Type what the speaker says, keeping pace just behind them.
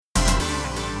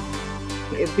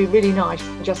it would be really nice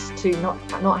just to not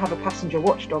have a passenger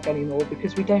watchdog anymore,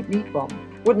 because we don't need one.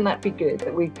 Wouldn't that be good,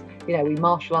 that we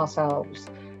marshal ourselves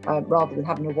rather than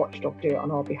having a watchdog do it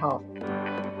on our behalf?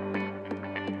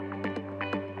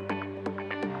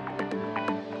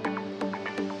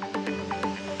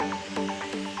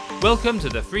 Welcome to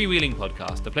the Freewheeling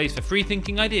Podcast, a place for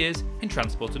free-thinking ideas in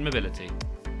transport and mobility.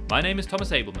 My name is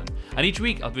Thomas Abelman, and each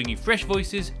week I'll bring you fresh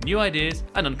voices, new ideas,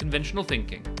 and unconventional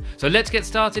thinking. So let's get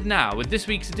started now with this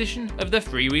week's edition of the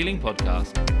Freewheeling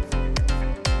Podcast.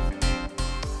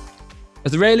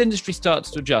 As the rail industry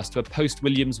starts to adjust to a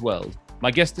post-Williams world,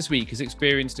 my guest this week has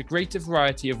experienced a greater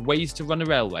variety of ways to run a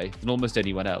railway than almost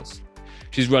anyone else.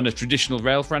 She's run a traditional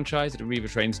rail franchise at Arriva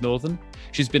Trains Northern.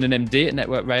 She's been an MD at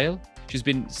Network Rail. She's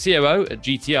been COO at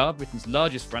GTR, Britain's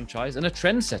largest franchise, and a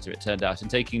trendsetter, it turned out, in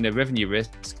taking no revenue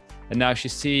risk. And now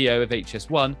she's CEO of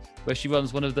HS1, where she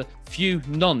runs one of the few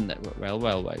non-Network Rail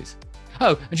railways.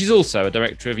 Oh, and she's also a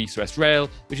director of East West Rail,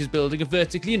 which is building a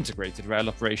vertically integrated rail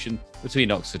operation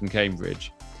between Oxford and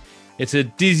Cambridge. It's a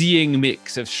dizzying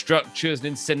mix of structures and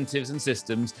incentives and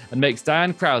systems, and makes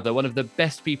Dyan Crowther one of the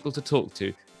best people to talk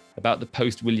to about the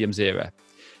post-Williams era.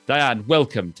 Dyan,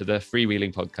 welcome to the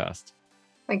Freewheeling Podcast.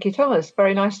 Thank you, Thomas.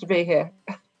 Very nice to be here.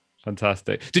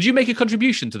 Fantastic. Did you make a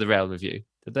contribution to the Rail Review?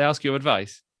 Did they ask your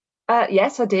advice?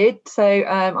 Yes, I did. So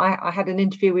I had an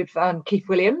interview with Keith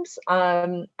Williams,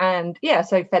 so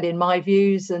fed in my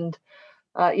views and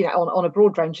on a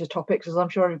broad range of topics, as I'm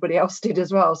sure everybody else did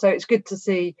as well. So it's good to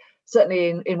see,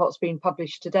 certainly in what's been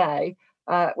published today,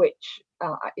 which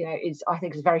is, I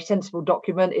think, is a very sensible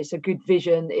document. It's a good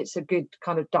vision. It's a good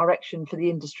kind of direction for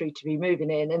the industry to be moving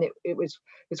in, and it was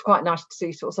quite nice to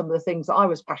see sort of some of the things that I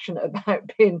was passionate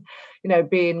about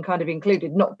being kind of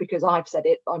included. Not because I've said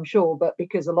it, I'm sure, but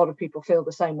because a lot of people feel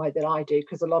the same way that I do.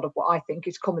 Because a lot of what I think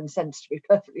is common sense, to be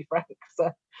perfectly frank.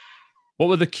 So, what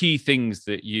were the key things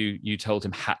that you told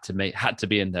him had to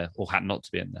be in there, or had not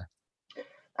to be in there?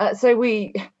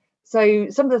 So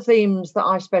some of the themes that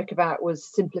I spoke about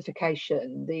was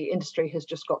simplification. The industry has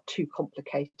just got too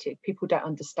complicated. People don't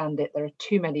understand it. There are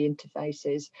too many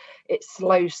interfaces. It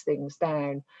slows things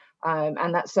down.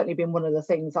 And that's certainly been one of the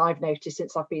things I've noticed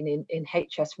since I've been in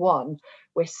HS1.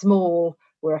 We're small,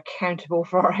 we're accountable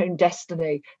for our own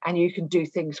destiny, and you can do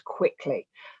things quickly.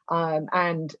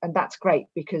 And that's great,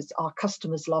 because our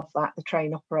customers love that, the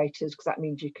train operators, because that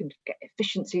means you can get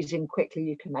efficiencies in quickly,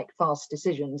 you can make fast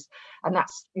decisions. And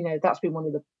that's been one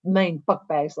of the main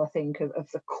bugbears, I think,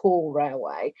 of the core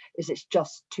railway, is it's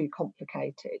just too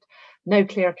complicated. No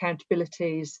clear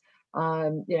accountabilities,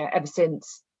 ever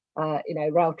since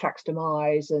Railtrack's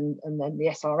demise and then the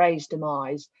SRA's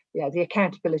demise, the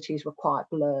accountabilities were quite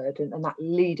blurred, and that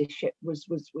leadership was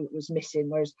missing,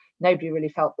 whereas nobody really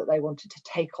felt that they wanted to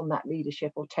take on that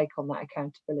leadership or take on that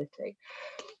accountability.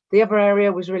 The other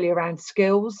area was really around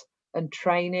skills and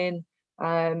training.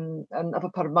 Another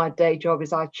part of my day job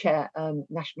is I chair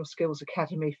National Skills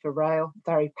Academy for Rail.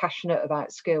 Very passionate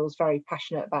about skills, very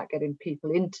passionate about getting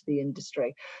people into the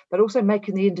industry, but also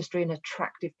making the industry an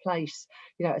attractive place,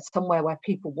 somewhere where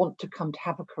people want to come to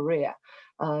have a career.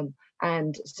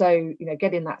 And so,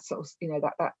 getting that sort of,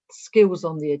 that skills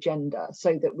on the agenda,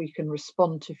 so that we can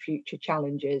respond to future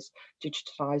challenges,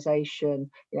 digitalisation,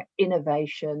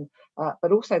 innovation,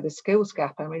 but also the skills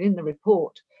gap. I mean, in the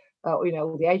report,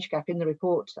 the age gap in the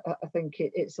report, I think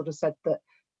it sort of said that,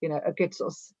 a good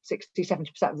sort of 60-70%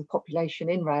 of the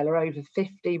population in rail are over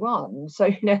 51.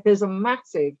 So, there's a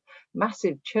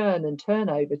massive churn and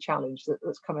turnover challenge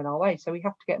that's coming our way. So we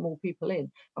have to get more people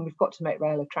in, and we've got to make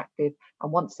rail attractive.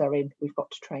 And once they're in, we've got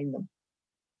to train them.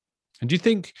 And do you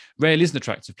think rail is an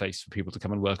attractive place for people to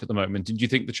come and work at the moment? And do you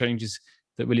think the changes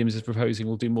that Williams is proposing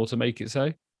will do more to make it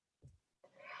so?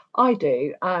 I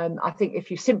do. I think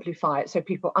if you simplify it so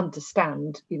people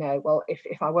understand,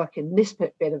 if I work in this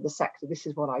bit of the sector, this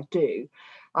is what I do,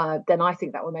 then I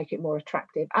think that will make it more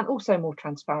attractive and also more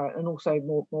transparent and also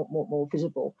more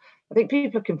visible. I think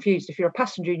people are confused. If you're a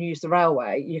passenger and you use the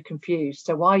railway, you're confused.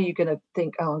 So why are you going to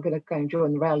think, I'm going to go and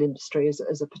join the rail industry as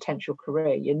a potential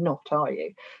career? You're not, are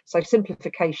you? So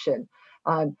simplification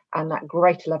and that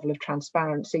greater level of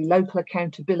transparency, local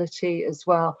accountability as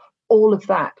well. All of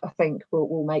that, I think,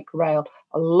 will make rail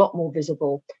a lot more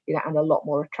visible, and a lot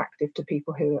more attractive to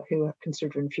people who are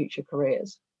considering future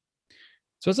careers.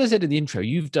 So, as I said in the intro,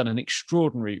 you've done an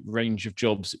extraordinary range of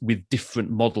jobs with different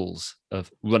models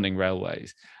of running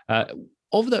railways.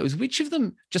 Of those, which of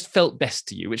them just felt best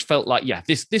to you? Which felt like,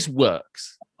 this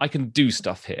works. I can do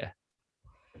stuff here.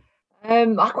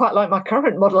 I quite like my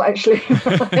current model, actually, at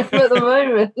the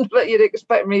moment, but you'd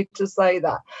expect me to say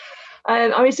that. I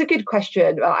mean, it's a good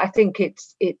question. I think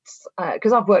it's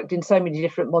because I've worked in so many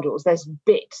different models. There's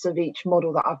bits of each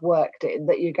model that I've worked in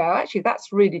that you go, actually,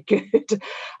 that's really good.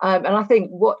 And I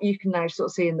think what you can now sort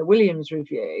of see in the Williams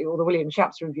review or the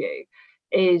Williams-Shapps review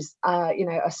is, a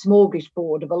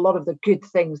smorgasbord of a lot of the good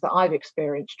things that I've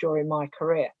experienced during my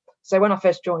career. So when I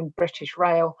first joined British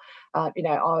Rail, I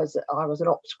was an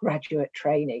ops graduate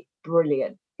trainee,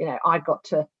 brilliant. I got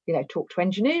to, talk to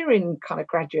engineering kind of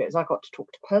graduates. I got to talk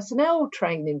to personnel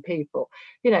training people,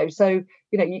 so,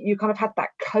 you kind of had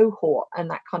that cohort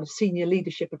and that kind of senior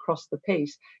leadership across the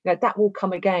piece. That will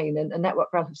come again. And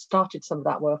Network Rail have started some of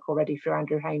that work already through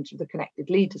Andrew Haynes with the Connected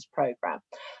Leaders Programme.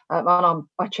 And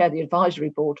I chair the advisory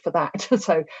board for that.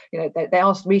 So, they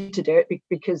asked me to do it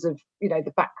because of,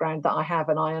 the background that I have,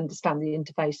 and I understand the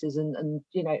interfaces and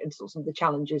sort of some of the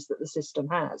challenges that the system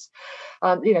has.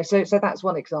 So that's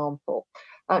one example.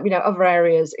 Other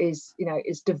areas is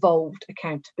devolved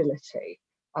accountability.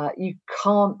 You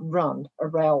can't run a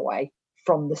railway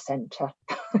from the centre.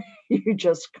 You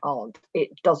just can't. It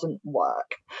doesn't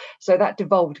work. So that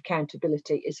devolved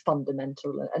accountability is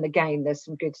fundamental. And again, there's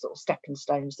some good sort of stepping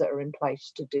stones that are in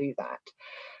place to do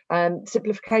that.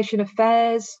 Simplification of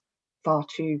fares, far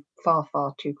too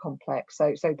complex.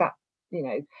 So that,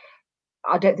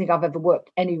 I don't think I've ever worked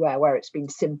anywhere where it's been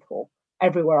simple.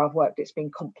 Everywhere I've worked, it's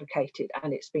been complicated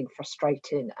and it's been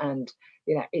frustrating, and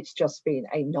it's just been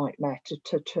a nightmare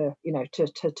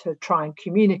to try and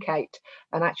communicate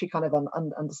and actually kind of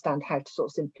understand how to sort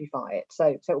of simplify it.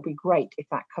 So it'll be great if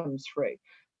that comes through.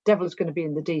 Devil is going to be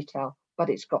in the detail, but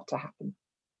it's got to happen.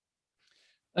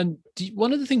 And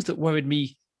one of the things that worried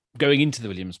me going into the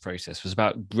Williams process was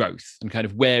about growth and kind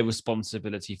of where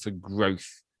responsibility for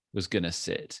growth was going to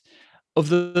sit. Of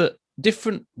the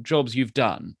different jobs you've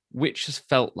done, which has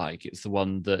felt like it's the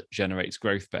one that generates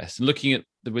growth best? And looking at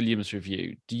the Williams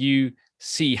review, do you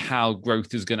see how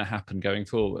growth is going to happen going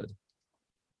forward?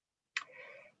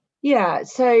 Yeah,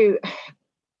 so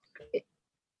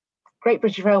Great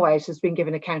British Railways has been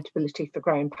given accountability for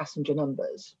growing passenger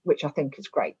numbers, which I think is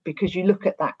great, because you look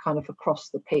at that kind of across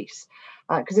the piece,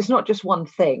 because it's not just one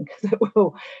thing that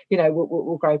will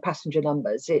grow passenger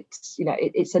numbers. It's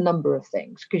a number of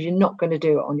things, because you're not going to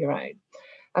do it on your own.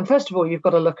 And first of all, you've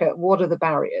got to look at what are the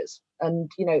barriers,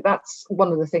 and that's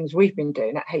one of the things we've been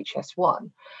doing at HS1.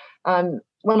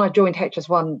 When I joined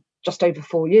HS1 just over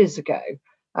 4 years ago,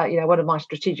 one of my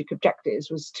strategic objectives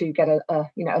was to get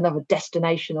another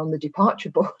destination on the departure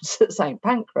boards at St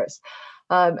Pancras.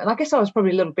 And I guess I was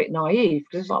probably a little bit naive,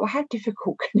 because it's like, well, how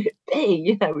difficult can it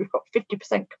be? We've got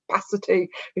 50% capacity.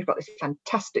 We've got this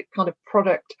fantastic kind of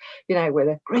product, we're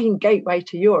a green gateway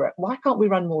to Europe. Why can't we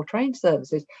run more train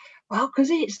services? Well, because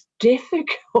it's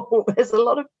difficult. There's a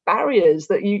lot of barriers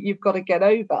that you've got to get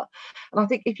over. And I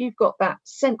think if you've got that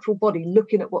central body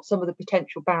looking at what some of the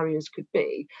potential barriers could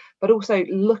be, but also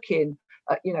looking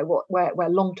at, where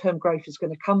long-term growth is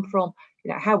going to come from,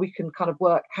 how we can kind of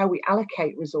work, how we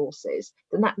allocate resources,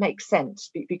 then that makes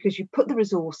sense, because you put the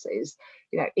resources,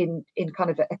 in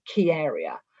kind of a key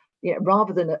area,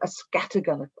 rather than a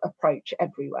scattergun approach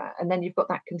everywhere. And then you've got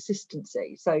that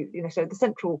consistency. So, so the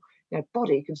central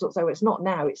body can sort of say, well, it's not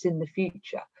now, it's in the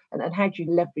future. And how do you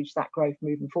leverage that growth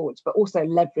moving forwards, but also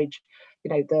leverage,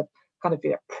 the kind of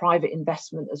private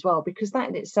investment as well, because that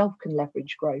in itself can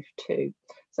leverage growth too.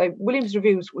 So Williams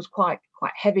Reviews was quite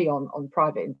heavy on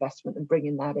private investment and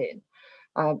bringing that in.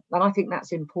 And I think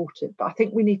that's important, but I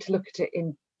think we need to look at it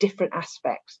in different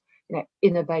aspects,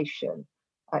 innovation,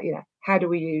 how do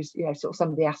we use, sort of some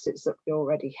of the assets that we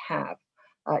already have?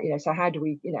 So how do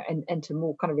we, enter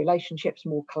more kind of relationships,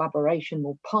 more collaboration,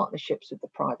 more partnerships with the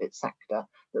private sector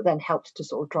that then helps to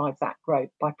sort of drive that growth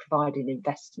by providing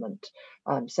investment,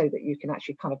 so that you can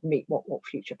actually kind of meet what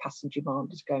future passenger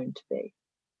demand is going to be.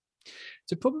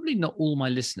 So probably not all my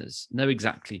listeners know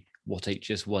exactly what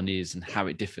HS1 is and how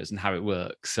it differs and how it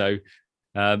works. So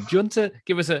do you want to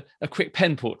give us a quick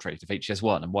pen portrait of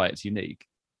HS1 and why it's unique?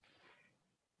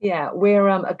 Yeah, we're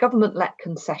a government-led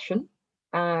concession.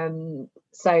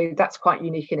 So that's quite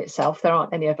unique in itself. There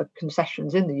aren't any other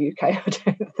concessions in the UK, I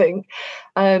don't think.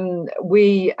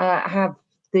 We have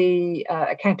the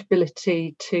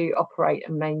accountability to operate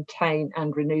and maintain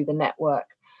and renew the network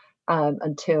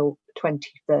until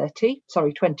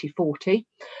 2040.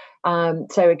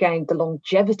 So again, the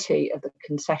longevity of the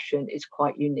concession is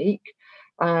quite unique.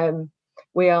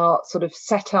 We are sort of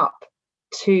set up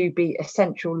to be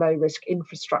essential low risk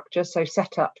infrastructure, so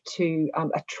set up to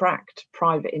attract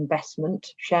private investment.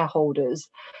 Shareholders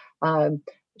have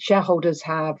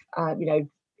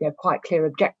quite clear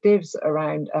objectives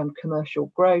around commercial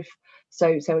growth.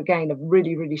 So again, a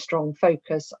really strong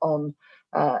focus on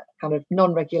kind of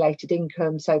non-regulated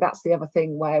income. So that's the other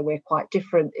thing where we're quite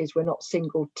different, is we're not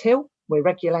single till, we're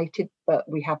regulated, but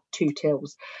we have two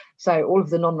tills. So all of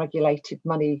the non-regulated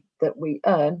money that we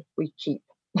earn, we keep.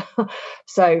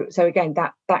 So again,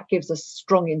 that gives us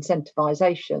strong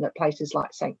incentivization at places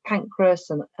like St Pancras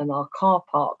and our car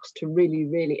parks to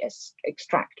really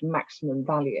extract maximum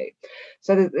value.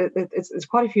 So there's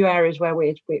quite a few areas where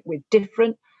we're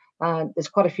different. There's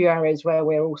quite a few areas where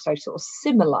we're also sort of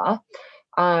similar.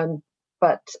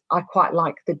 But I quite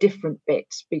like the different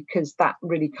bits, because that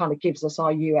really kind of gives us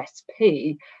our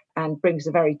USP and brings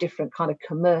a very different kind of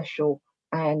commercial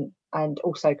and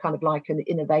also kind of like an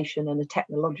innovation and a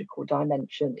technological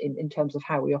dimension in terms of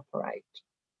how we operate.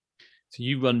 So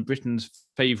you run Britain's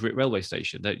favourite railway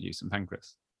station, don't you, St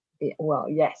Pancras? Yeah, well,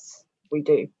 yes, we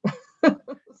do.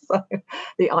 So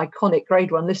the iconic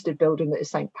Grade 1 listed building that is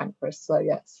St Pancras. So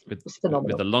yes, it's phenomenal.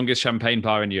 With the longest champagne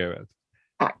bar in Europe.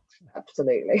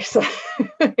 Absolutely. So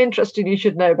interesting, you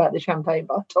should know about the champagne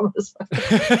bar, Thomas.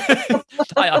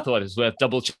 I thought it was worth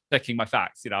double checking my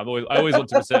facts. I always want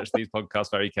to research these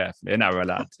podcasts very carefully, and now we're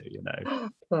allowed to.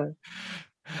 No.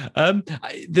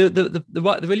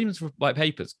 The Williams white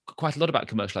papers quite a lot about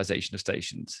commercialization of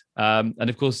stations, and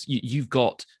of course you've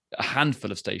got a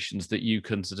handful of stations that you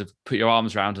can sort of put your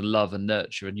arms around and love and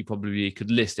nurture, and you probably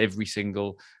could list every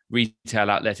single retail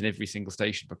outlet in every single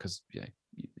station, because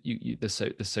there's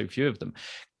so few of them.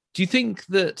 Do you think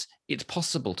that it's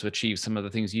possible to achieve some of the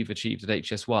things you've achieved at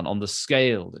HS1 on the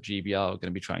scale that GBR are going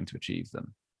to be trying to achieve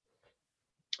them?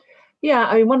 Yeah,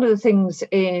 I mean, one of the things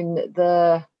in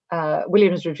the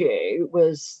Williams review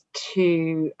was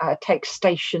to take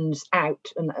stations out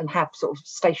and have sort of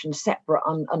stations separate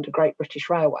under Great British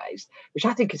Railways, which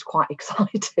I think is quite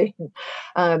exciting,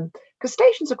 because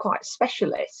stations are quite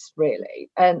specialists,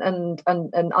 really. And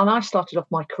I started off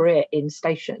my career in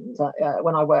stations.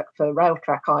 When I worked for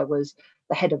Railtrack, I was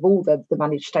the head of all the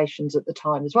managed stations at the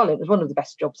time as well. It was one of the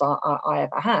best jobs I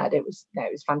ever had. It was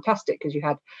fantastic, because you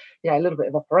had a little bit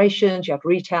of operations, you had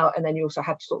retail, and then you also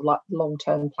had sort of like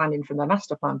long-term planning from the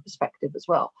master plan perspective as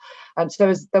well. And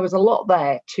so there was a lot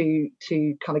there to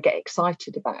kind of get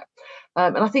excited about.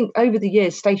 And I think over the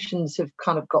years, stations have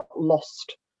kind of got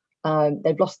lost.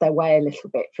 They've lost their way a little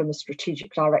bit from a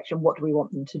strategic direction. What do we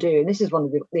want them to do? And this is one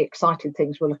of the exciting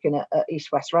things we're looking at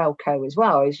East West Railco as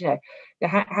well, is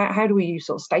how do we use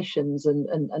sort of stations and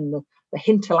the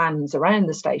hinterlands around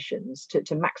the stations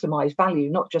to maximise value,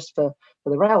 not just for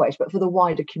the railways, but for the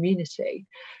wider community.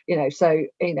 So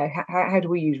how do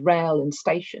we use rail and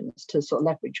stations to sort of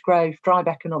leverage growth, drive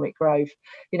economic growth,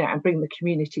 and bring the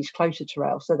communities closer to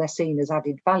rail, so they're seen as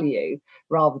added value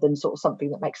rather than sort of something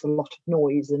that makes a lot of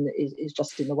noise and is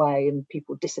just in the way, and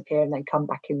people disappear and then come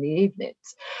back in the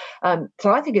evenings.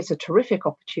 So I think it's a terrific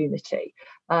opportunity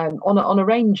on a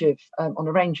range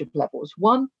of levels.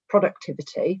 One,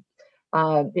 productivity.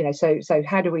 So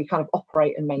how do we kind of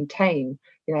operate and maintain,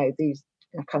 these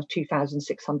kind of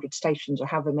 2,600 stations or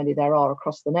however many there are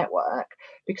across the network,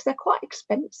 because they're quite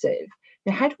expensive.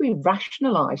 How do we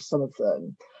rationalise some of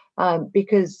them?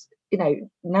 Because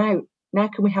now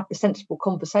can we have the sensible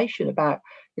conversation about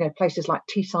places like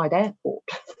Teesside Airport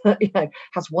that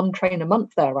has one train a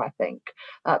month there, I think,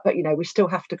 but we still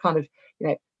have to kind of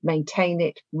maintain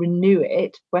it, renew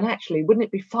it, when actually wouldn't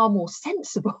it be far more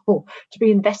sensible to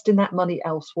be investing that money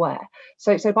elsewhere?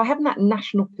 So by having that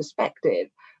national perspective,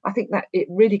 I think that it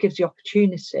really gives the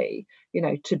opportunity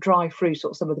to drive through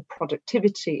sort of some of the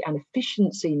productivity and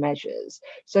efficiency measures,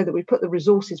 so that we put the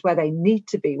resources where they need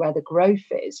to be, where the growth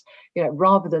is,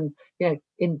 rather than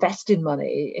investing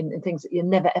money in things that you're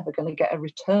never ever going to get a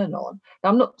return on. Now,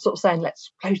 I'm not sort of saying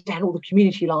let's close down all the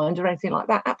community lines or anything like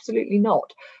that, absolutely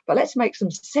not, but let's make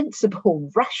some sensible,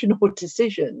 rational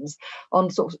decisions on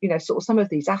sort of some of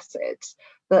these assets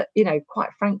that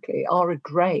quite frankly are a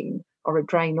drain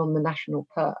on the national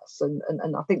purse, and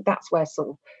I think that's where sort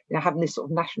of having this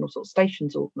sort of national sort of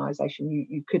stations organisation,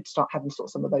 you could start having sort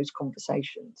of some of those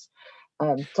conversations.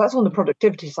 So that's on the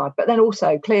productivity side, but then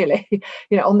also clearly,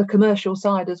 on the commercial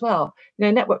side as well.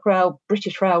 Network Rail,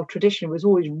 British Rail tradition was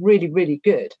always really, really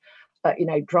good at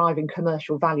driving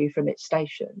commercial value from its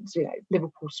stations.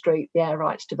 Liverpool Street, the air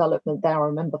rights development there, I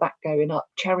remember that going up.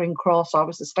 Charing Cross, I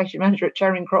was the station manager at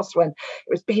Charing Cross when it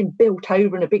was being built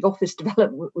over and a big office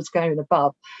development was going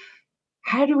above.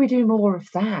 How do we do more of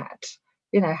that?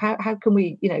 How can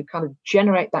we kind of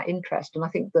generate that interest? And I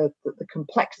think the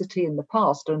complexity in the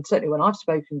past, and certainly when I've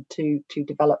spoken to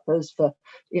developers for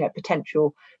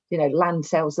potential land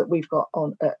sales that we've got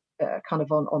on kind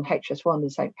of on HS1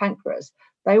 and St Pancras,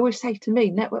 They always say to me,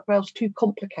 Network Rail's too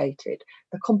complicated.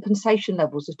 The compensation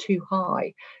levels are too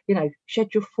high.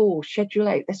 Schedule 4, Schedule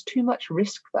 8, there's too much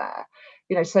risk there.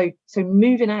 So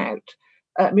moving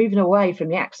away from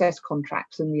the access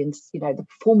contracts and the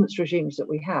performance regimes that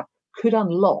we have could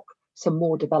unlock some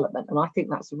more development. And I think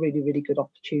that's a really, really good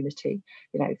opportunity,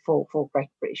 for Great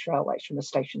British Railways from a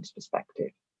station's perspective.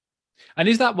 And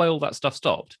is that why all that stuff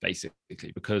stopped,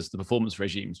 basically? Because the performance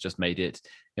regimes just made it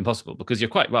impossible? Because you're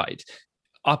quite right.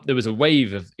 There was a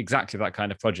wave of exactly that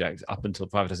kind of project up until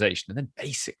privatization. And then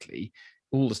basically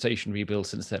all the station rebuilds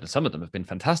since then, and some of them have been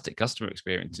fantastic customer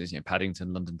experiences,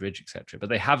 Paddington, London Bridge, etc. But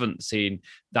they haven't seen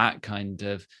that kind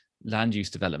of land use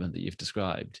development that you've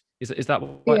described. Is that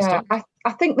why it stopped?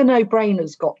 I think the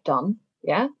no-brainers got done.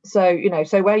 Yeah. So,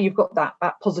 so where you've got that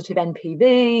positive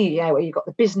NPV, where you've got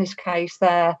the business case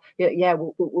there,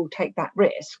 we'll take that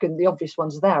risk. And the obvious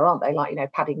ones are there, aren't they? Like,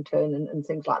 Paddington and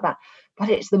things like that. But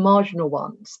it's the marginal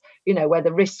ones, where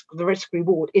the risk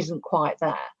reward isn't quite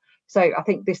there. So I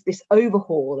think this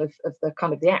overhaul of the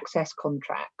kind of the access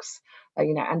contracts,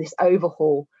 and this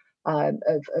overhaul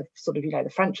of sort of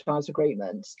the franchise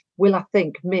agreements will, I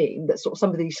think, mean that sort of some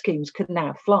of these schemes can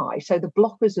now fly. So the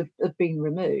blockers have been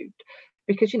removed,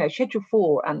 because Schedule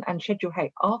 4 and Schedule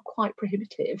 8 are quite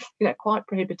prohibitive,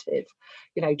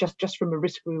 just from a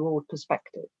risk reward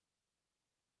perspective.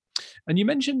 And you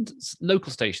mentioned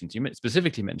local stations. You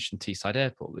specifically mentioned Teesside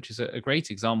Airport, which is a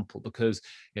great example, because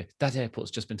that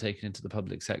airport's just been taken into the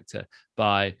public sector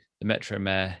by the Metro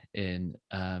Mayor in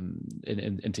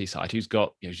Teesside, who's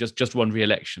got just won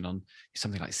re-election on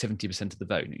something like 70% of the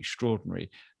vote, an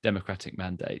extraordinary democratic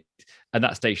mandate. And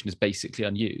that station is basically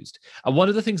unused. And one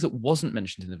of the things that wasn't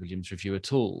mentioned in the Williams review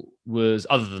at all was,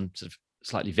 other than sort of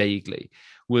slightly vaguely,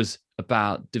 was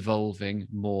about devolving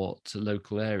more to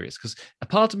local areas. Because a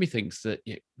part of me thinks that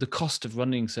the cost of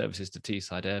running services to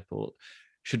Teesside Airport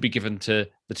should be given to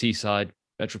the Teesside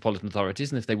metropolitan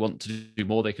authorities, and if they want to do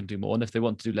more, they can do more, and if they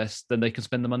want to do less, then they can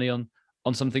spend the money on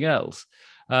something else.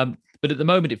 But at the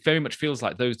moment, it very much feels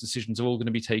like those decisions are all going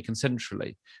to be taken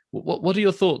centrally. What are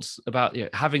your thoughts about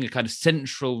having a kind of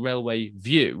central railway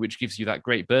view, which gives you that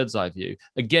great bird's eye view,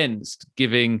 against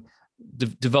giving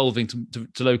devolving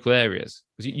to local areas?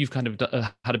 Because you've kind of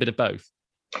had a bit of both.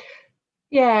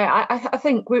 Yeah, I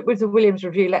think with the Williams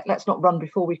review, let's not run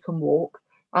before we can walk.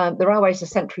 The railways are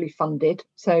centrally funded,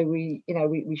 so we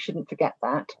shouldn't forget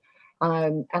that.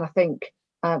 And I think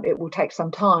it will take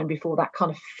some time before that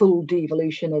kind of full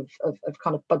devolution of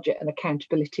kind of budget and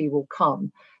accountability will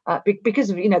come,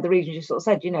 because of the reasons you sort of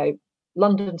said.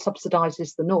 London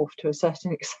subsidises the north to a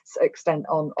certain extent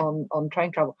on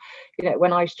train travel.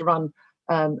 When I used to run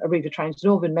Arriva Trains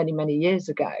Northern many years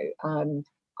ago,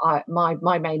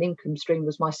 my main income stream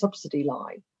was my subsidy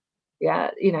line.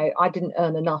 I didn't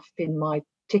earn enough in my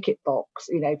ticket box,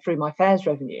 through my fares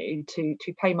revenue to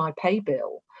pay my pay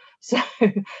bill. So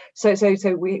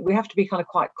we have to be kind of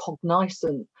quite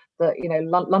cognizant that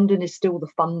London is still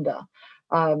the funder.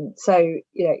 So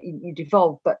you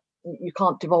devolve, but you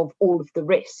can't devolve all of the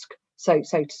risk, so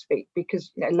to speak,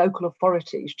 because local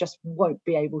authorities just won't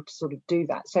be able to sort of do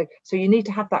that. So you need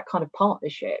to have that kind of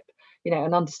partnership,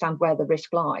 and understand where the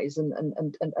risk lies and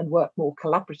work more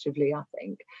collaboratively, I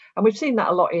think. And we've seen that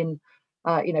a lot in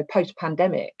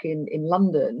post-pandemic in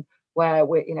London, where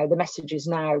the message is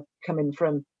now coming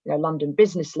from London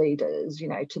business leaders,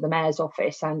 to the mayor's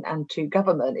office and to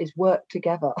government, is work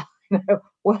together.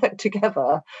 Work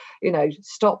together.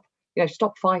 Stop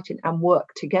fighting and work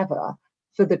together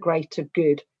for the greater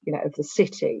good, of the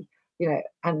city.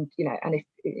 And if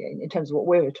in terms of what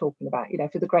we were talking about,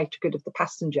 for the greater good of the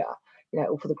passenger,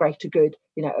 or for the greater good,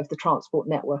 of the transport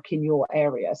network in your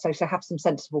area. So have some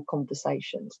sensible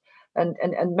conversations, and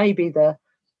maybe the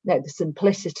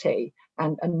simplicity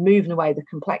and moving away the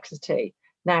complexity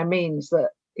now means that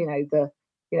the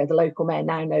local mayor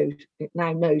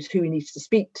now knows who he needs to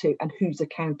speak to and who's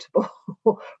accountable.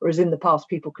 Whereas in the past,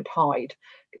 people could hide.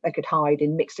 They could hide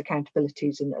in mixed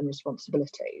accountabilities and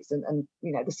responsibilities. And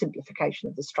the simplification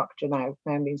of the structure now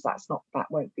means that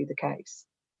won't be the case.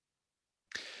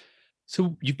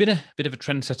 So you've been a bit of a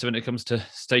trendsetter when it comes to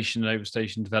station and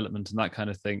overstation development and that kind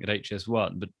of thing at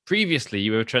HS1. But previously,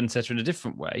 you were a trendsetter in a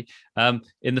different way,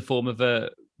 in the form of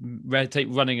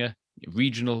running a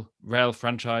regional rail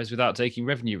franchise without taking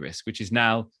revenue risk, which is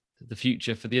now the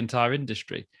future for the entire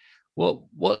industry.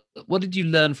 What did you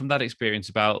learn from that experience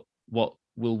about what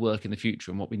will work in the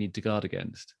future and what we need to guard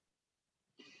against?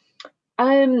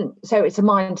 So it's a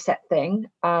mindset thing.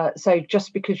 So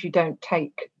just because you don't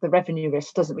take the revenue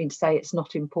risk doesn't mean to say it's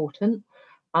not important.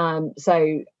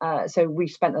 So we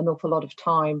spent an awful lot of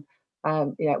time,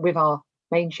 with our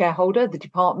main shareholder, the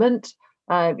department,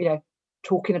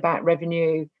 talking about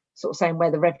revenue, sort of saying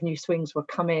where the revenue swings were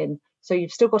coming. So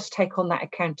you've still got to take on that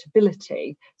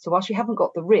accountability. So whilst you haven't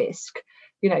got the risk,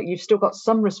 you've still got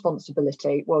some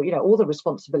responsibility. Well, all the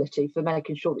responsibility for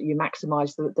making sure that you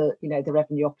maximise the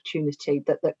revenue opportunity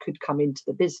that could come into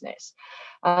the business.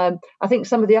 I think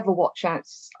some of the other watch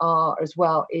outs are as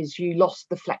well is you lost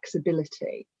the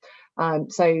flexibility.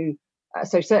 So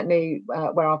certainly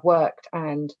where I've worked,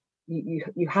 and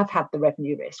you have had the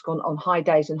revenue risk on high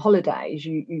days and holidays,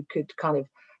 you could kind of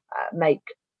make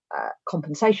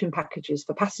compensation packages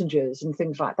for passengers and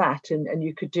things like that, and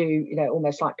you could do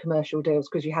almost like commercial deals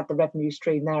because you had the revenue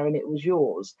stream there and it was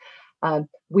yours.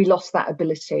 We lost that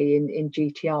ability in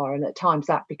GTR, and at times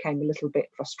that became a little bit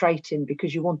frustrating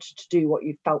because you wanted to do what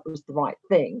you felt was the right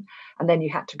thing, and then you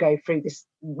had to go through this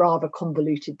rather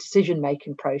convoluted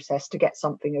decision-making process to get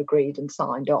something agreed and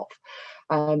signed off.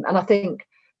 And I think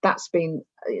that's been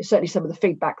certainly some of the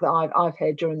feedback that I've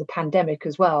heard during the pandemic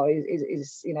as well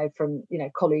is from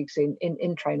colleagues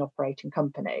in train operating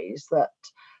companies, that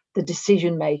the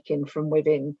decision making from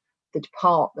within the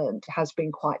department has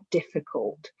been quite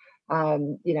difficult,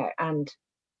 and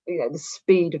the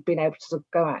speed of being able to sort of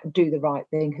go out and do the right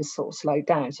thing has sort of slowed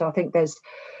down. So I think there's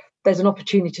an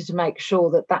opportunity to make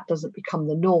sure that doesn't become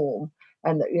the norm,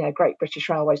 and that Great British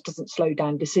Railways doesn't slow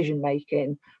down decision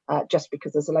making just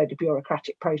because there's a load of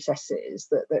bureaucratic processes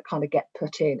that kind of get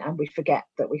put in, and we forget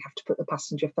that we have to put the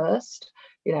passenger first.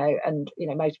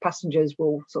 Most passengers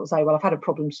will sort of say, well, I've had a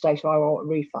problem today, so I want a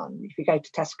refund. If you go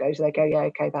to Tesco's, they go, yeah,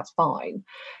 okay, that's fine.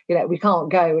 We can't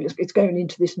go, it's going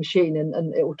into this machine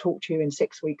and it will talk to you in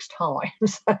 6 weeks' time.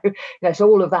 So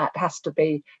all of that has to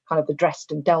be kind of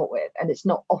addressed and dealt with, and it's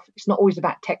not always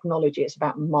about technology, it's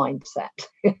about mindset.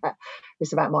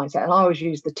 It's about mindset. And I always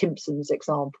use the Timpsons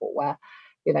example where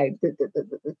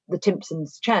the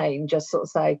Timpsons chain just sort of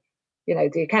say,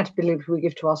 the accountability we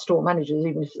give to our store managers,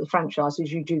 even if it's the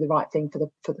franchises, you do the right thing for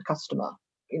the customer,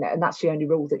 and that's the only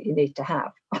rule that you need to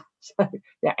have. So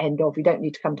end of, you don't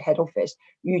need to come to head office.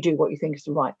 You do what you think is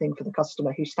the right thing for the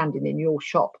customer who's standing in your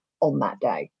shop on that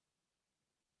day.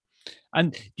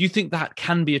 And do you think that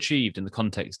can be achieved in the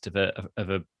context of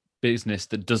a business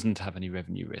that doesn't have any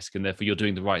revenue risk, and therefore you're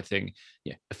doing the right thing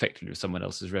effectively with someone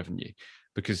else's revenue?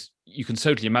 Because you can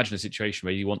totally imagine a situation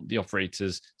where you want the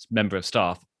operator's member of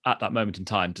staff at that moment in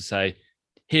time to say,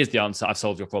 here's the answer, I've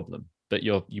solved your problem, but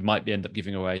you might end up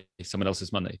giving away someone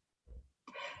else's money.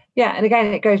 Yeah, and again,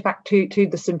 it goes back to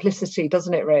the simplicity,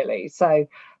 doesn't it, really? So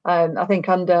I think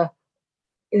under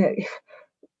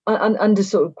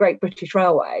sort of Great British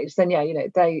Railways, then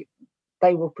they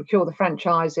will procure the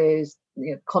franchises,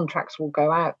 contracts will go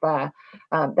out there.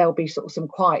 There'll be sort of some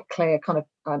quite clear kind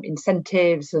of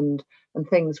incentives and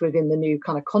things within the new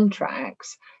kind of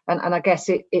contracts. And I guess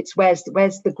it's where's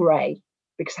the grey?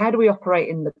 Because how do we operate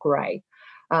in the grey?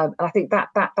 And I think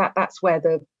that's where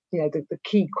the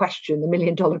key question, the $1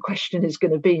 million question, is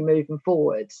going to be moving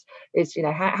forwards. Is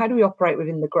how do we operate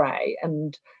within the grey?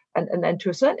 And then to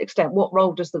a certain extent, what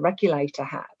role does the regulator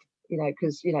have?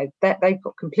 Because they've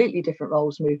got completely different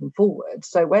roles moving forward.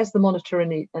 So where's the monitor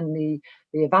and the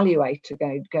evaluator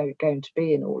going to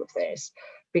be in all of this?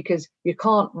 Because you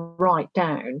can't write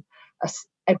down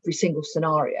every single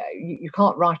scenario. You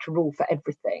can't write a rule for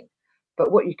everything.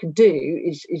 But what you can do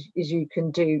is you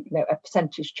can do a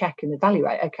percentage check and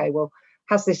evaluate. Okay, well,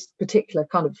 has this particular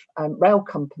kind of rail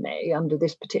company under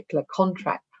this particular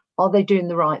contract, are they doing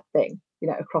the right thing?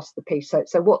 Across the piece.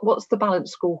 So what's the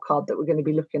balanced scorecard that we're going to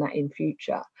be looking at in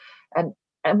future? And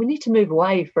we need to move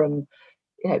away from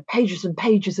pages and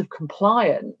pages of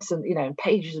compliance and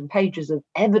pages and pages of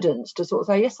evidence to sort of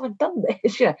say, yes, I've done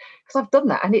this, because I've done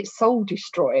that, and it's soul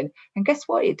destroying. And guess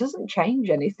what? It doesn't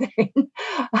change anything.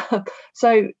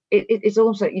 So it's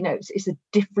also it's a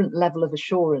different level of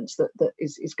assurance that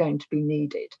is going to be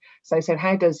needed. So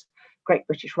how does Great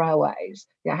British Railways,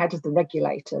 how does the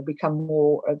regulator become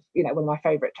more of, one of my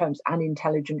favourite terms, an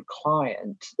intelligent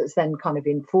client that's then kind of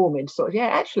informing sort of,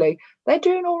 actually, they're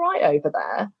doing all right over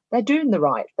there. They're doing the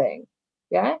right thing.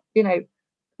 Yeah.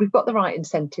 We've got the right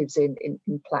incentives in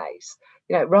place,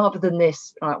 rather than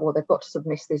this, right, well, they've got to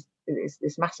submit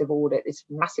this massive audit, this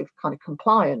massive kind of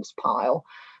compliance pile,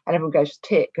 and everyone goes to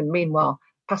tick. And meanwhile,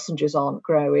 passengers aren't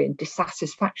growing,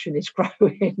 dissatisfaction is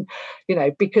growing,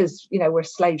 because we're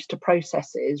slaves to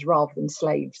processes rather than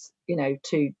slaves,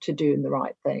 to doing the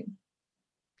right thing.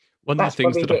 One That's of the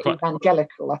things probably that a bit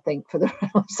evangelical, I think, for the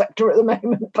rail sector at the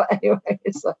moment. But anyway,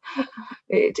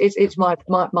 it's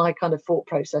my kind of thought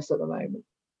process at the moment.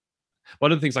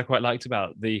 One of the things I quite liked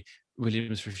about the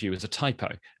Williams review was a typo,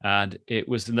 and it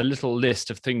was in the little list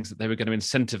of things that they were going to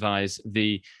incentivize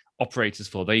the operators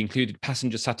for. They included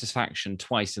passenger satisfaction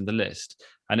twice in the list,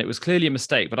 and it was clearly a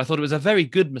mistake. But I thought it was a very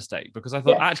good mistake, because I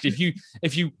thought actually,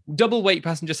 if you double weight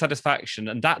passenger satisfaction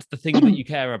and that's the thing that you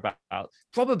care about,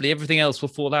 probably everything else will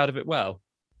fall out of it well.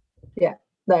 Yeah,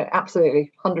 no,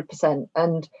 absolutely, 100%.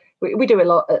 And we do a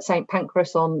lot at St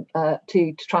Pancras on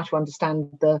to try to understand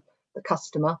the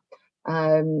customer.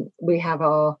 We have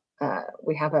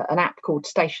an app called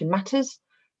Station Matters.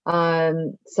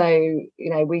 So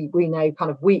we know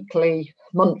kind of weekly,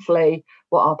 monthly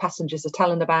what our passengers are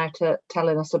telling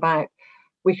us about.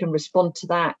 We can respond to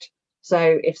that.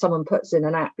 So if someone puts in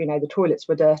an app, the toilets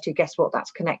were dirty, guess what?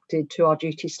 That's connected to our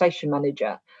duty station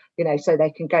manager, so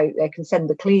they can send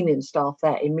the cleaning staff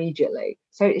there immediately.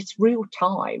 So it's real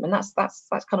time, and that's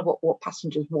kind of what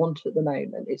passengers want at the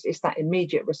moment. It's that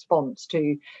immediate response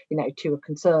to a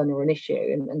concern or an issue,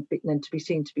 and to be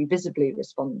seen to be visibly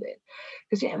responding.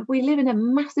 Because we live in a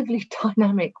massively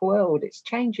dynamic world. It's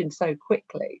changing so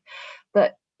quickly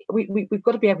that we've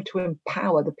got to be able to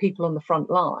empower the people on the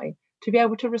front line to be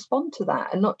able to respond to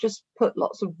that, and not just put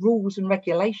lots of rules and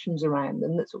regulations around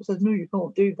them that sort of says, no, you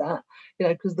can't do that,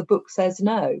 because the book says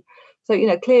no.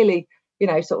 So, clearly,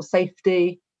 sort of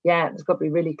safety, there's got to be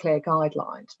really clear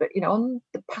guidelines. But, on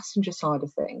the passenger side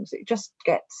of things, it just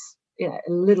gets, a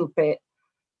little bit,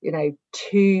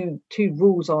 too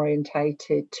rules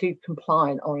orientated, too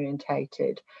compliant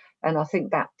orientated. And I think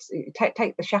that's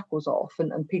take the shackles off,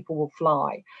 and people will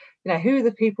fly. Who are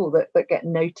the people that get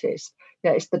noticed?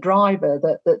 It's the driver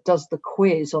that does the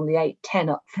quiz on the 8:10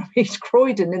 up from East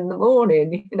Croydon in the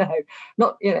morning.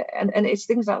 And it's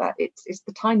things like that. It's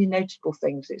the tiny noticeable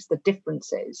things. It's the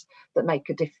differences that make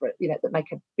a difference. That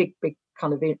make a big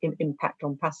kind of impact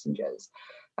on passengers.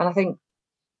 And I think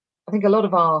a lot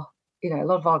of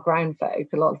our ground folk,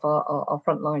 a lot of our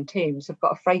frontline teams have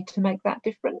got afraid to make that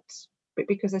difference,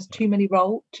 because there's too many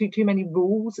rules,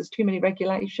 there's too many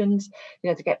regulations,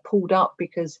 to get pulled up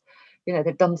because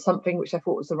they've done something which they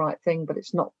thought was the right thing, but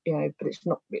it's not,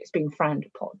 it's being frowned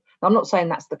upon. Now, I'm not saying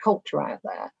that's the culture out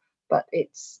there, but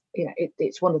it's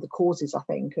it's one of the causes, I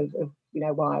think, of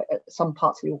why some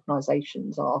parts of the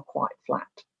organisations are quite flat.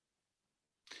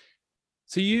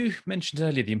 So you mentioned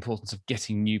earlier the importance of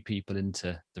getting new people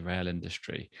into the rail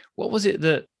industry. What was it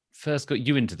that first got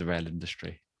you into the rail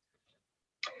industry?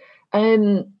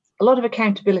 A lot of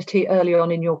accountability early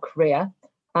on in your career,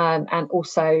 and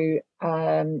also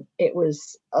it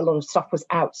was a lot of stuff was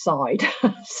outside,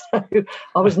 so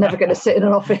I was never going to sit in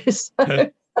an office,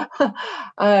 and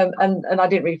I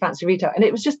didn't really fancy retail, and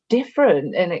it was just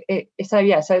different, and so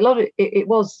a lot of it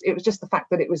was just the fact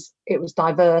that it was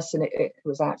diverse and it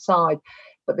was outside,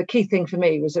 but the key thing for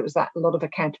me was it was that a lot of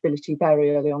accountability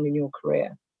very early on in your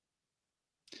career.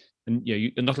 And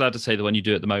you're not allowed to say the one you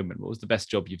do at the moment. What was the best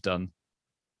job you've done?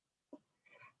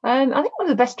 I think one of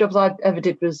the best jobs I ever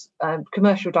did was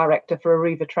commercial director for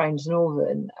Arriva Trains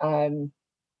Northern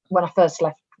when I first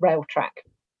left Railtrack,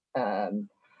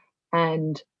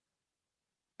 and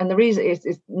the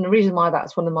reason why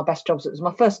that's one of my best jobs. It was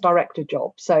my first director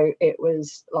job, so it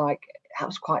was like, that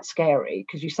was quite scary,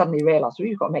 because you suddenly realise, well,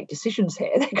 you've got to make decisions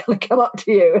here. They're going to come up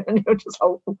to you, and you're just,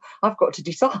 I've got to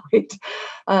decide.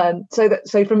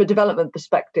 So from a development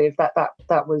perspective,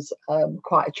 that was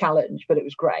quite a challenge, but it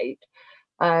was great.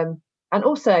 And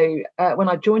also, when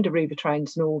I joined Arriva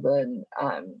Trains Northern,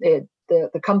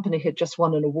 the company had just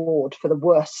won an award for the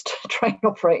worst train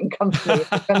operating company in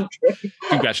the country.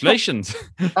 Congratulations!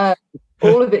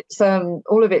 All of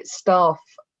its staff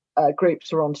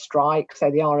groups were on strike,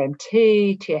 so the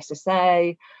RMT,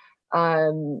 TSSA,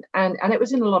 and it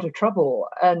was in a lot of trouble.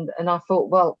 And I thought,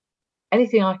 well,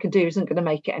 anything I can do isn't going to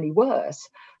make it any worse.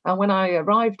 And when I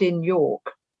arrived in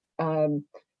York,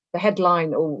 the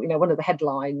headline, or one of the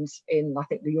headlines in, I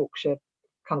think, the Yorkshire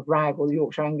kind of Rag or the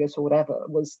Yorkshire Angus or whatever,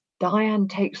 was Dyan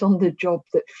takes on the job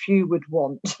that few would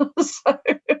want.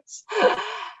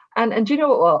 And do you know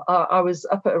what? Well, I was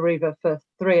up at Arriva for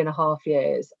 3.5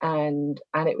 years, and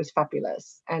it was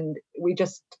fabulous. And we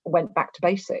just went back to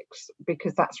basics,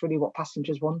 because that's really what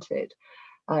passengers wanted.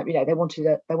 They wanted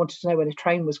to know when a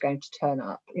train was going to turn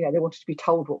up. They wanted to be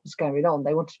told what was going on.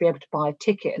 They wanted to be able to buy a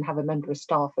ticket and have a member of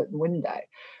staff at the window.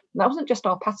 And that wasn't just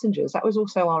our passengers, that was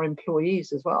also our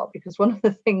employees as well. Because one of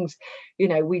the things,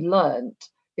 we learned,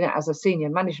 as a senior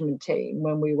management team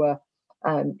when we were,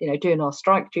 doing our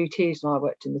strike duties, and I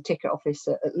worked in the ticket office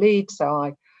at Leeds.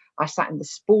 So I sat in the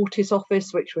Sportis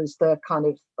office, which was the kind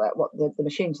of what the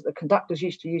machines that the conductors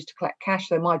used to use to collect cash.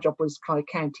 So my job was kind of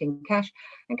counting cash.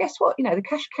 And guess what? The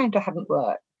cash counter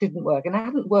didn't work, and it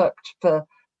hadn't worked for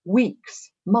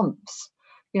weeks, months.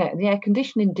 And the air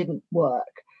conditioning didn't work.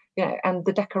 And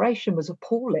the decoration was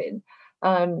appalling.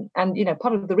 And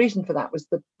part of the reason for that was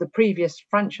the previous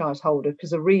franchise holder,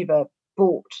 because Arriva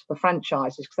bought the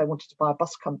franchises because they wanted to buy a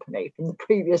bus company from the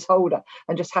previous holder,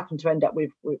 and just happened to end up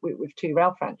with two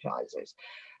rail franchises.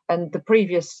 And the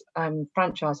previous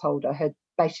franchise holder had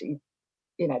basically,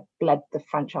 bled the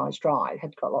franchise dry,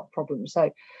 had got a lot of problems.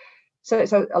 So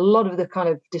a lot of the kind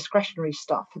of discretionary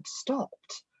stuff had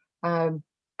stopped.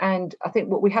 And I think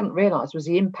what we hadn't realised was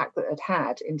the impact that it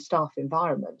had in staff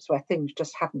environments where things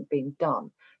just hadn't been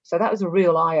done. So that was a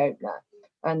real eye-opener.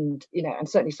 And, and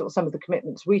certainly sort of some of the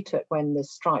commitments we took when the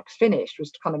strikes finished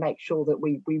was to kind of make sure that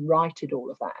we righted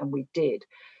all of that, and we did.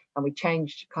 And we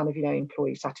changed kind of,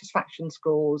 employee satisfaction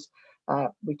scores.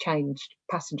 We changed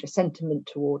passenger sentiment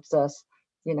towards us,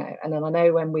 and then I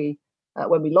know when we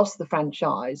lost the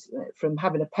franchise, from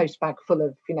having a post bag full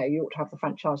of, you ought to have the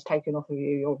franchise taken off of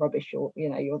you, you're rubbish, or,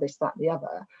 you're this, that, and the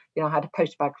other. I had a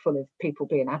post bag full of people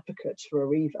being advocates for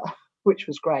Arriva, which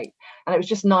was great. And it was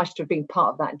just nice to have been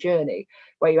part of that journey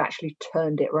where you actually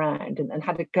turned it around and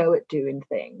had a go at doing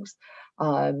things.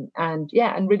 And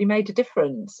really made a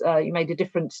difference. You made a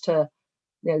difference to,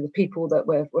 the people that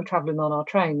were travelling on our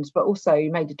trains, but also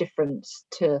you made a difference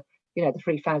to, the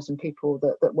 3,000 people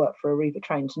that work for Arriva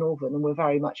Trains Northern, and we're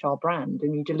very much our brand,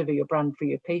 and you deliver your brand for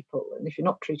your people. And if you're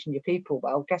not treating your people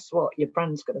well, guess what? Your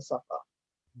brand's going to suffer.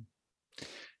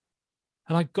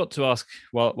 And I've got to ask,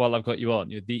 while I've got you on,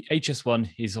 the HS1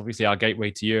 is obviously our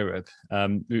gateway to Europe.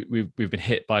 We've been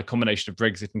hit by a combination of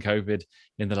Brexit and COVID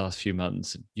in the last few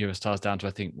months. Eurostar's down to,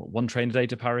 I think, one train a day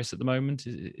to Paris at the moment.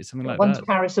 Is something like that? One to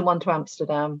Paris and one to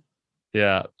Amsterdam.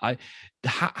 Yeah.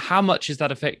 How much is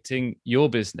that affecting your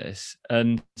business?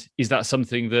 And is that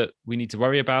something that we need to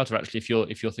worry about? Or actually, if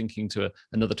you're thinking to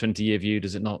another 20-year view,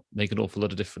 does it not make an awful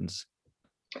lot of difference?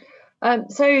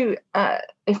 So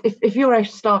if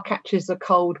Eurostar catches a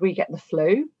cold, we get the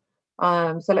flu.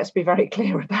 So let's be very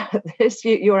clear about this.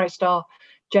 Eurostar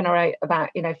generate about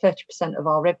 30% of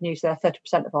our revenues. They're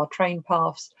 30% of our train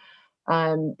paths.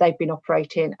 They've been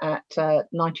operating at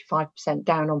 95%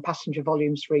 down on passenger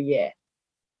volumes for a year.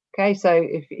 Okay, so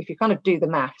if you kind of do the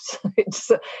maths, it's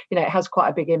it has quite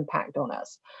a big impact on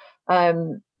us.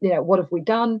 What have we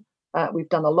done? We've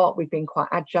done a lot. We've been quite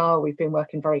agile. We've been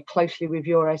working very closely with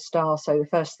Eurostar. So the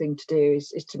first thing to do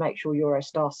is to make sure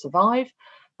Eurostar survive.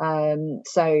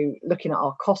 So looking at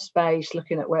our cost base,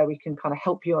 looking at where we can kind of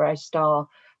help Eurostar.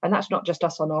 And that's not just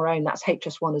us on our own, that's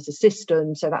HS1 as a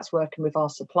system. So that's working with our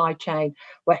supply chain,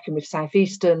 working with South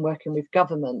Eastern, working with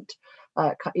government,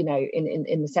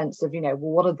 in the sense of,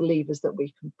 what are the levers that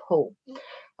we can pull?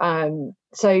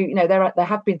 So, there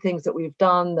have been things that we've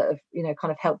done that have,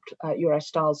 kind of helped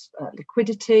Eurostar's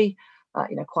liquidity,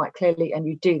 quite clearly. And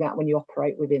you do that when you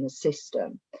operate within a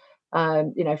system.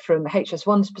 From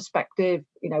HS1's perspective,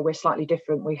 we're slightly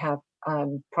different. We have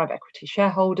private equity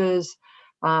shareholders.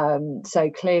 So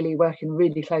clearly working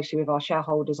really closely with our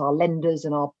shareholders, our lenders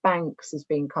and our banks has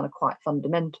been kind of quite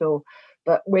fundamental,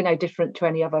 but we're no different to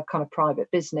any other kind of private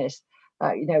business.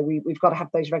 We've got to have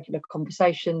those regular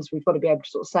conversations. We've got to be able to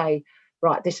sort of say,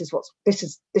 right, this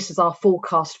is our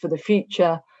forecast for the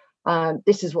future.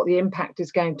 This is what the impact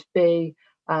is going to be.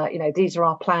 These are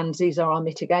our plans. These are our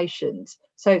mitigations.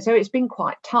 So it's been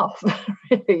quite tough,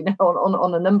 really,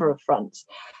 on a number of fronts,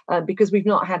 because we've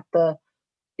not had the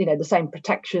same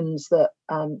protections that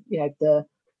the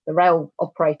rail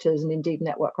operators and indeed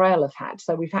Network Rail have had.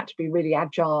 So we've had to be really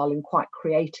agile and quite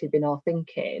creative in our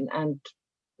thinking and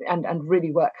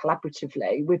really work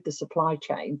collaboratively with the supply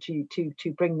chain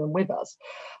to bring them with us.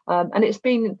 And it's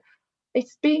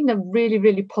been a really,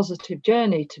 really positive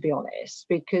journey, to be honest,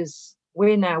 because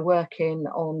we're now working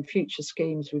on future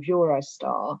schemes with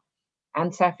Eurostar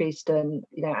and South Eastern,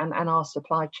 and our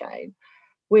supply chain,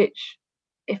 which,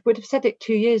 if we'd have said it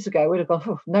 2 years ago, we'd have gone,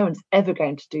 oh, no one's ever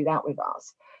going to do that with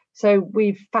us. So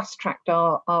we've fast-tracked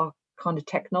our kind of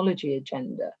technology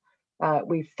agenda.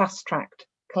 We've fast-tracked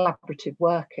collaborative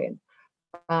working.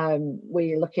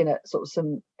 We're looking at sort of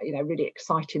some, really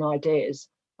exciting ideas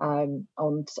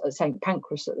on St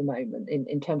Pancras at the moment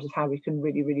in terms of how we can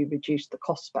really, really reduce the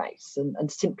cost base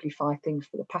and simplify things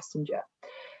for the passenger.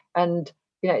 And,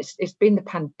 it's been the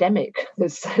pandemic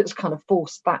that's kind of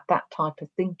forced that type of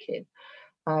thinking.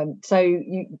 So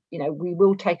we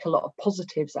will take a lot of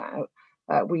positives out.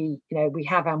 We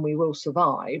have and we will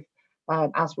survive,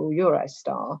 as will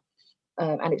Eurostar.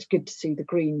 And it's good to see the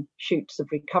green shoots of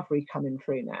recovery coming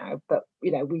through now. But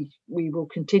we will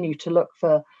continue to look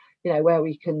for where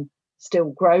we can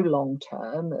still grow long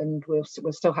term, and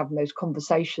we're still having those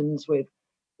conversations with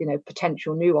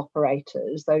potential new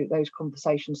operators. Those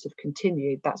conversations have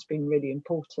continued. That's been really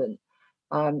important.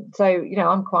 So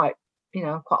I'm quite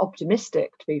quite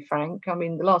optimistic, to be frank. I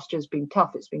mean, the last year's been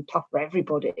tough. It's been tough for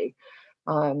everybody.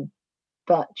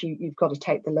 But you've got to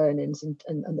take the learnings and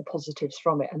the positives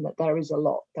from it, and that there is a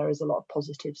lot of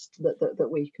positives that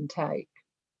we can take.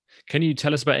 Can you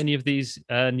tell us about any of these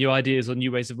new ideas or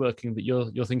new ways of working that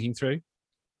you're thinking through?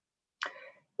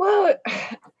 Well,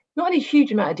 not any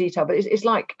huge amount of detail, but it's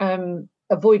like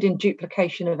avoiding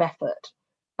duplication of effort.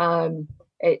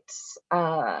 It's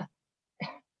a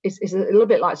little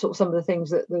bit like sort of some of the things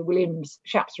that the Williams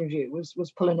Shaps review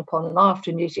was pulling upon, and I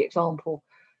often use the example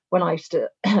when I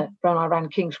ran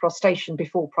King's Cross Station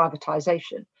before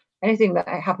privatisation. Anything that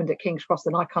happened at King's Cross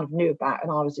that I kind of knew about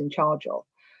and I was in charge of.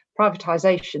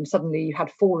 Privatisation, suddenly you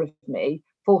had 4 of me,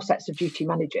 4 sets of duty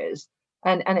managers,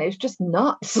 and it was just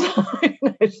nuts.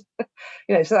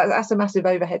 So that's a massive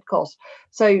overhead cost.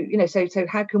 So so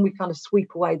how can we kind of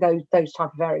sweep away those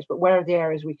type of areas? But where are the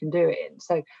areas we can do it in?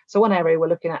 So one area we're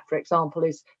looking at, for example,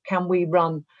 is can we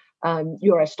run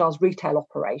Eurostar's retail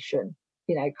operation?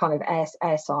 Kind of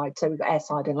airside. So we've got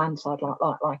airside and landside,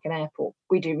 like an airport.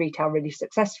 We do retail really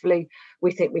successfully.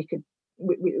 We think we could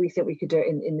do it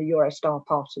in the Eurostar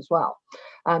part as well.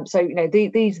 So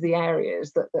these are the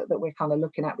areas that we're kind of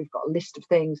looking at. We've got a list of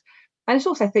things, and it's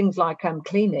also things like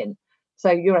cleaning. So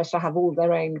Eurostar have all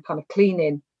their own kind of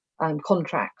cleaning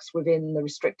contracts within the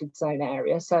restricted zone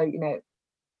area.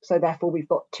 So therefore we've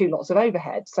got 2 lots of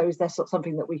overhead. So is there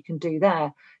something that we can do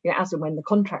there, as and when the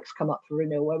contracts come up for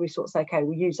renewal, where we sort of say, okay,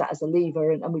 we use that as a lever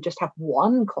and we just have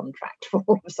one contract for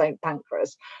all of St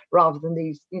Pancras rather than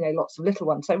these, lots of little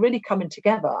ones. So really coming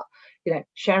together,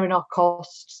 sharing our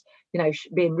costs,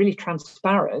 being really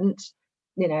transparent,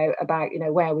 about,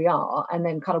 where we are, and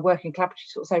then kind of working collaboratively,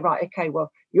 sort of say, right, okay,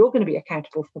 well, you're going to be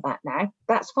accountable for that now.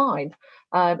 That's fine.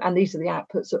 And these are the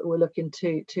outputs that we're looking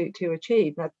to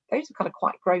achieve. Now, those are kind of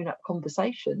quite grown-up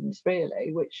conversations,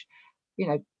 really, which,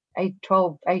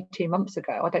 12, 18 months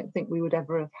ago, I don't think we would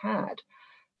ever have had.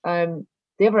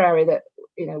 The other area that,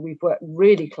 we've worked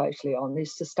really closely on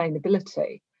is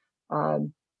sustainability.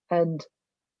 And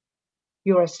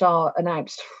Eurostar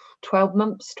announced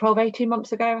 18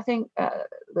 months ago, I think,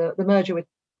 the merger with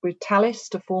Thales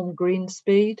to form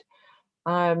Greenspeed.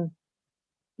 Now,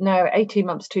 18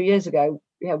 months, 2 years ago,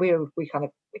 we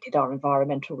did our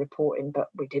environmental reporting, but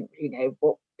we didn't,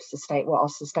 what our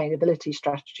sustainability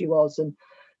strategy was. And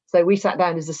so we sat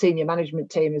down as a senior management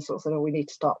team and sort of said, we need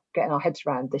to start getting our heads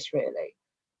around this, really.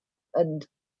 And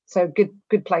so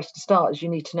good place to start is you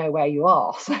need to know where you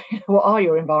are. So what are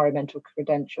your environmental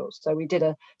credentials? So we did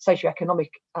a socioeconomic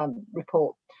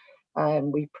report.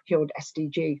 We procured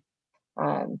SDG,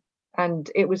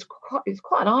 and it was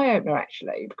quite an eye opener,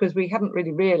 actually, because we hadn't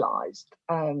really realised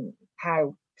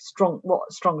what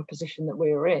a stronger position that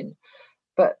we were in.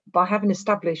 But by having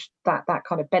established that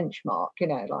kind of benchmark,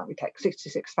 like we take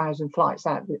 66,000 flights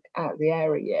out of the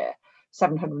air a year,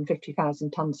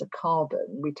 750,000 tonnes of carbon.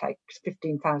 We take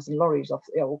 15,000 lorries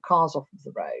or cars off of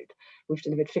the road. We've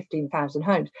delivered 15,000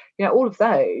 homes. All of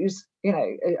those,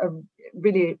 are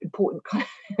really important kind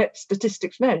of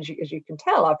statistics now. As you can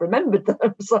tell, I've remembered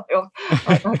them, so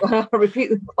I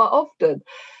repeat them quite often.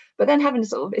 But then having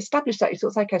sort of established that, you sort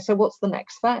of say, okay, so what's the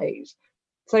next phase?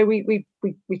 So we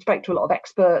spoke to a lot of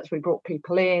experts, we brought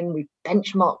people in, we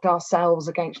benchmarked ourselves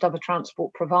against other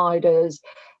transport providers,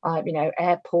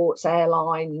 airports,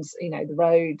 airlines, the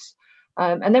roads.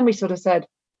 And then we sort of said,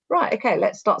 right, okay,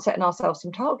 let's start setting ourselves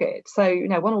some targets. So,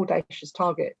 one audacious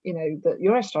target, that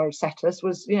Eurostar had set us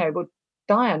was, well,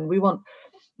 Dyan, we want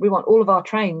all of our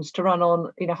trains to run on,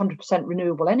 100%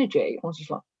 renewable energy. I was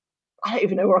just like, I don't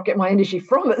even know where I get my energy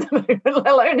from at the moment, let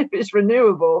alone if it's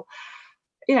renewable.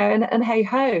 And hey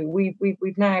ho, we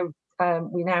now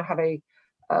have a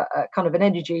kind of an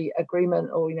energy agreement,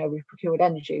 or we've procured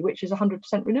energy which is 100%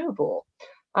 renewable,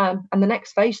 and the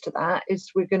next phase to that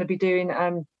is we're going to be doing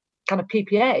kind of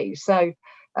PPA. So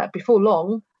before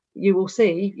long, you will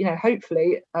see,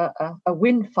 hopefully a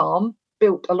wind farm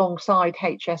built alongside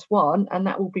HS1, and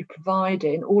that will be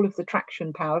providing all of the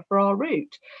traction power for our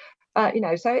route.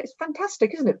 So it's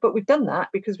fantastic, isn't it? But we've done that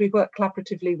because we've worked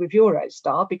collaboratively with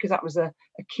Eurostar, because that was a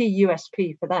key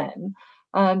USP for them.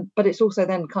 But it's also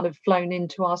then kind of flown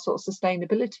into our sort of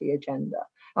sustainability agenda.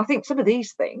 I think some of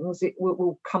these things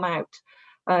will come out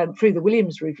through the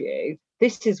Williams review.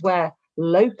 This is where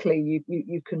locally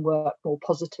you can work more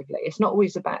positively. It's not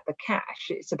always about the cash.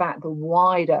 It's about the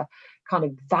wider kind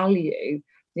of value,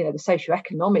 the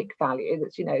socioeconomic value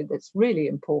that's really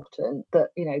important, that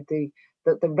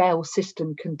that the rail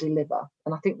system can deliver.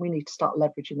 And I think we need to start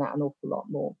leveraging that an awful lot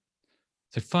more.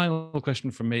 So final question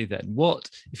from me then. What,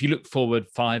 if you look forward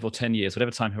 5 or 10 years,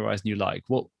 whatever time horizon you like,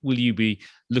 what will you be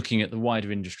looking at the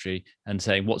wider industry and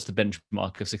saying, what's the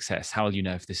benchmark of success? How will you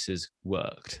know if this has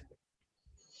worked?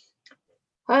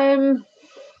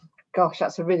 Gosh,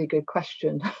 that's a really good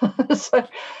question. So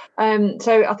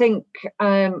I think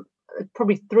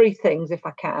probably 3 things if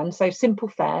I can. So simple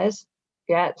fares,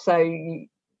 yeah. So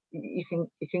you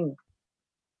can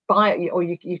buy it, or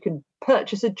you can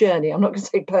purchase a journey. I'm not going to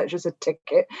say purchase a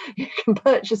ticket. You can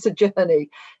purchase a journey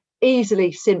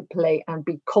easily, simply, and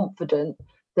be confident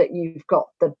that you've got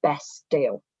the best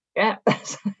deal. Yeah.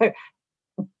 So,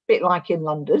 a bit like in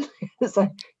London. So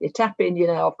you tap in,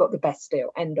 I've got the best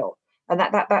deal. End of. And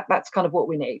that's kind of what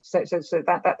we need. So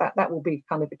that will be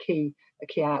kind of a key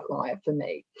outlier for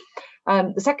me.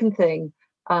 The second thing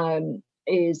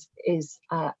is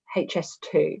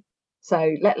HS2.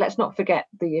 So let's not forget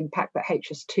the impact that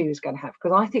HS2 is going to have,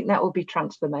 because I think that will be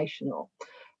transformational,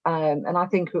 and I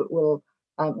think it will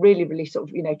really sort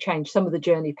of change some of the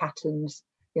journey patterns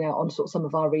on sort of some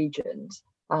of our regions.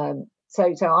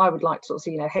 So I would like to sort of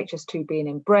see HS2 being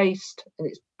embraced, and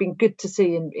it's been good to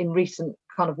see in recent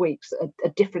kind of weeks a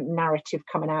different narrative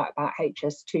coming out about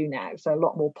HS2 now. So a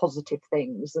lot more positive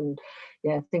things and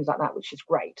things like that, which is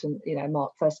great. And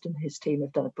Mark First and his team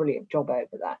have done a brilliant job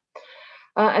over that.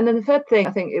 And then the third thing,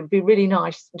 I think it would be really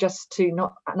nice just to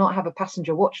not have a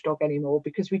passenger watchdog anymore,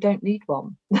 because we don't need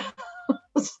one.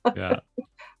 Yeah.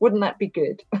 Wouldn't that be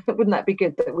good? Wouldn't that be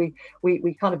good that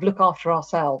we kind of look after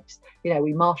ourselves?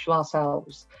 We marshal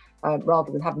ourselves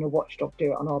rather than having a watchdog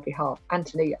do it on our behalf.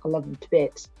 Anthony, I love him to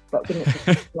bits, but wouldn't it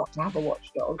be not to have a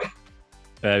watchdog?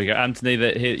 There we go.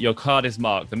 Anthony, your card is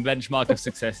marked. The benchmark of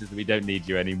success is that we don't need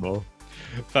you anymore.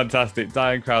 Fantastic.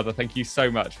 Dyan Crowther, thank you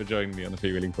so much for joining me on the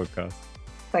Freewheeling Podcast.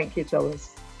 Thank you,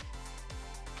 Thomas.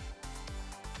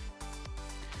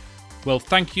 Well,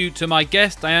 thank you to my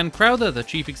guest, Dyan Crowther, the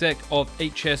Chief Exec of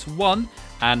HS1,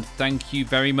 and thank you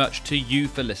very much to you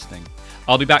for listening.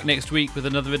 I'll be back next week with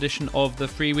another edition of the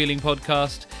Freewheeling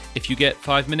Podcast. If you get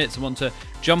 5 minutes and want to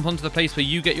jump onto the place where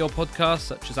you get your podcasts,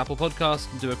 such as Apple Podcasts,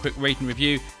 and do a quick rate and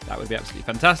review, that would be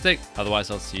absolutely fantastic.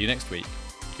 Otherwise, I'll see you next week.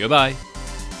 Goodbye.